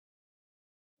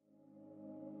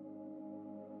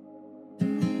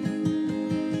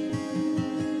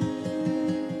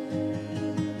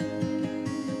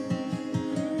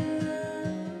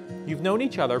You've known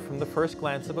each other from the first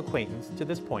glance of acquaintance to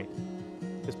this point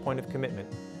of commitment.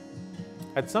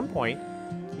 At some point,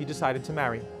 you decided to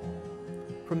marry.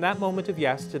 From that moment of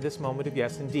yes to this moment of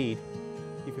yes, indeed,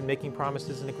 you've been making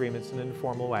promises and agreements in an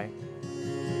informal way.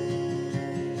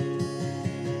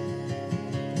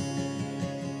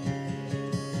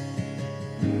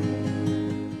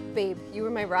 Babe, you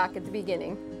were my rock at the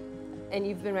beginning, and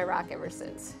you've been my rock ever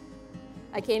since.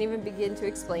 I can't even begin to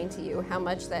explain to you how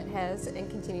much that has and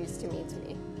continues to mean to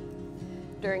me.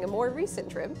 During a more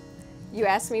recent trip, you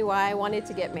asked me why I wanted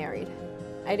to get married.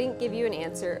 I didn't give you an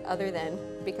answer other than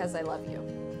because I love you.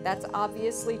 That's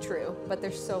obviously true, but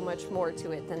there's so much more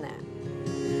to it than that.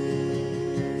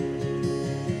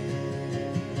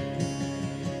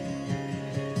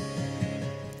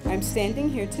 I'm standing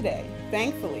here today,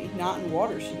 thankfully not in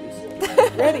water shoes,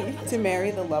 ready to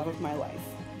marry the love of my life.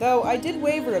 Though I did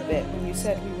waver a bit when you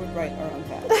said we would write our own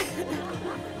vows.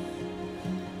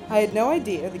 I had no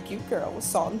idea the cute girl with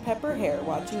salt and pepper hair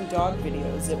watching dog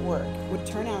videos at work would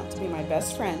turn out to be my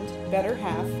best friend, better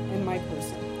half, and my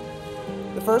person.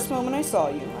 The first moment I saw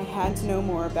you, I had to know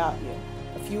more about you.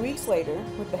 A few weeks later,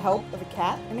 with the help of a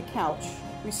cat and a couch,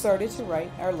 we started to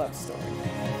write our love story.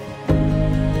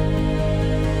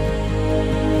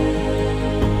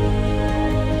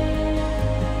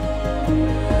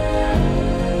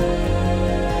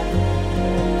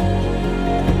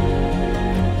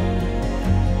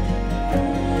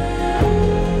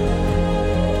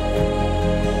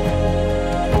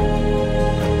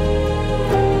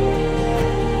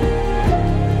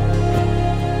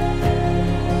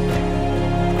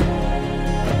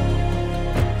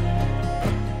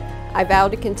 I vow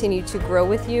to continue to grow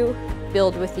with you,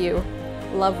 build with you,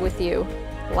 love with you,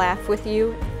 laugh with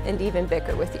you, and even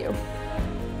bicker with you.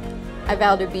 I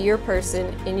vow to be your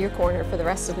person in your corner for the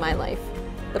rest of my life,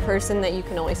 the person that you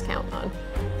can always count on.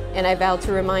 And I vow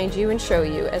to remind you and show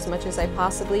you as much as I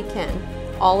possibly can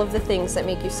all of the things that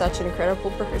make you such an incredible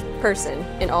person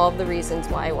and all of the reasons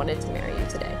why I wanted to marry you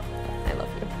today. I love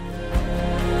you.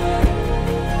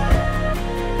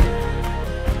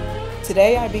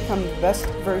 Today I become the best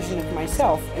version of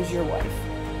myself as your wife.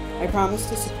 I promise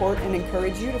to support and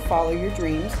encourage you to follow your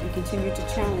dreams and continue to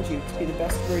challenge you to be the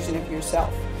best version of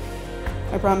yourself.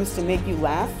 I promise to make you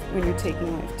laugh when you're taking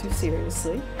life too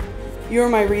seriously. You were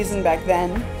my reason back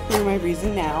then, you're my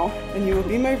reason now, and you will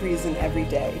be my reason every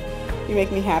day. You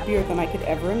make me happier than I could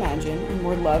ever imagine and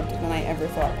more loved than I ever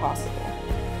thought possible.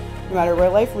 No matter where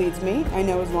life leads me, I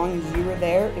know as long as you are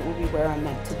there, it will be where I'm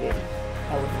meant to be.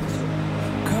 I love you.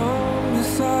 Come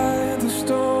beside the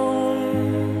storm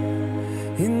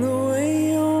in the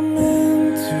way you're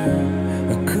meant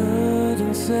to. I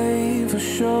couldn't say for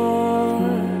sure,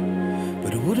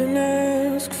 but I wouldn't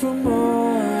ask for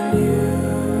more than you.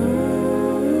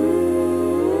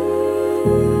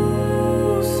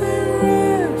 Say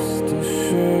rest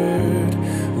assured,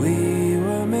 we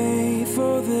were made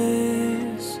for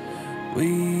this.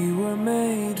 We were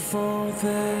made for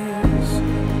this.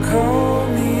 Call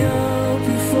me up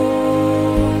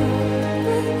before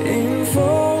in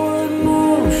forward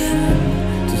motion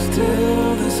to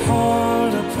still this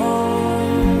heart upon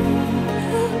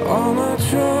all my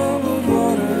troubled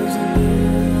waters and you.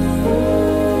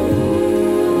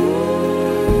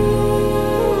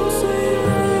 Say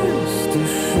rest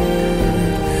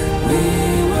assured, we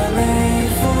were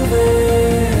made for this.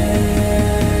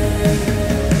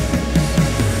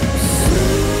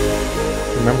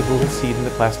 Remember the little seed in the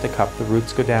plastic cup, the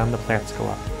roots go down, the plants go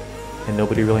up. And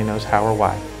nobody really knows how or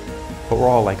why. But we're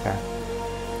all like that.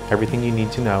 Everything you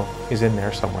need to know is in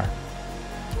there somewhere.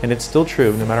 And it's still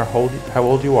true, no matter how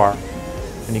old you are,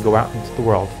 when you go out into the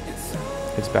world,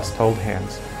 it's best to hold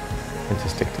hands and to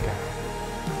stick together.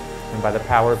 And by the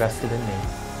power vested in me,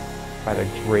 by the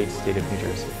great state of New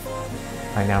Jersey,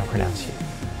 I now pronounce you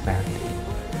married.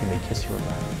 You may kiss your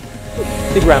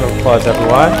bride. Big round of applause,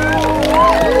 everyone.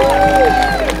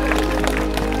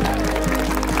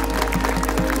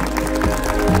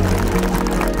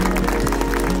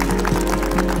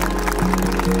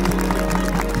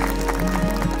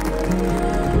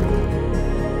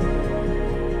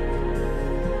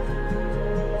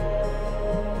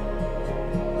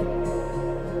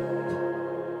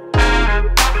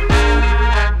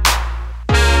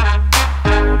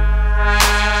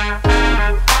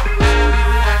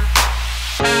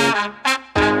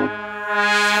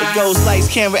 Those lights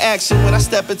can't reaction when I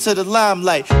step into the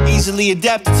limelight. Easily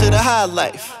adapted to the high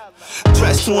life.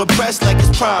 Dressed to impress like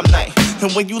it's prom night.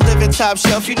 And when you live in top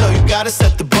shelf, you know you gotta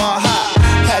set the bar high.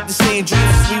 Had the same dreams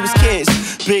since we was kids.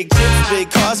 Big tips,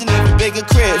 big cars, and even bigger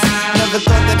cribs. Never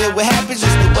thought that it would happen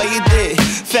just the way it did.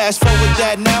 Fast forward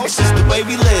that now, it's just the way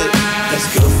we live. Let's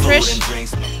go for it.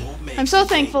 Trish, I'm so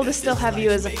thankful to still have you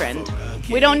as a friend.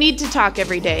 We don't need to talk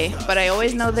every day, but I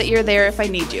always know that you're there if I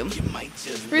need you.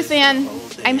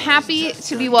 Ruthanne, I'm happy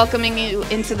to be welcoming you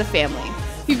into the family.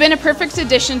 You've been a perfect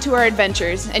addition to our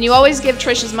adventures, and you always give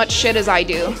Trish as much shit as I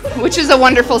do, which is a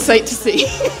wonderful sight to see.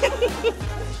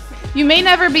 You may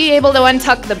never be able to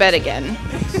untuck the bed again,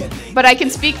 but I can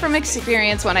speak from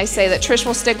experience when I say that Trish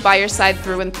will stick by your side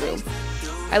through and through.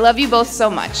 I love you both so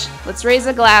much. Let's raise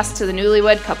a glass to the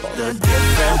newlywed couple. So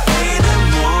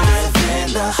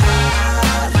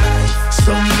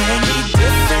many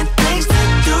different things to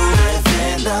do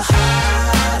within the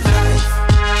high life.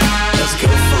 Let's go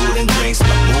food and drinks. My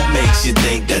mood makes you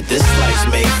think that this life's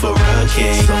made for a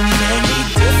king. So many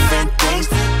different things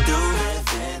to do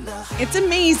within the high life. It's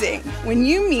amazing when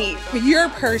you meet your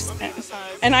person,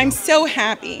 and I'm so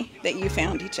happy that you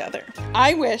found each other.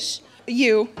 I wish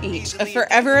you each a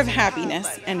forever of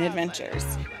happiness and adventures.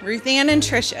 Ruthanne and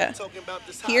Tricia,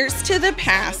 here's to the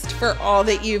past for all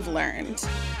that you've learned.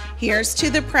 Here's to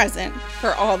the present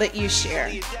for all that you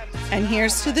share. And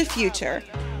here's to the future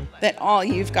that all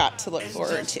you've got to look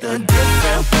forward to.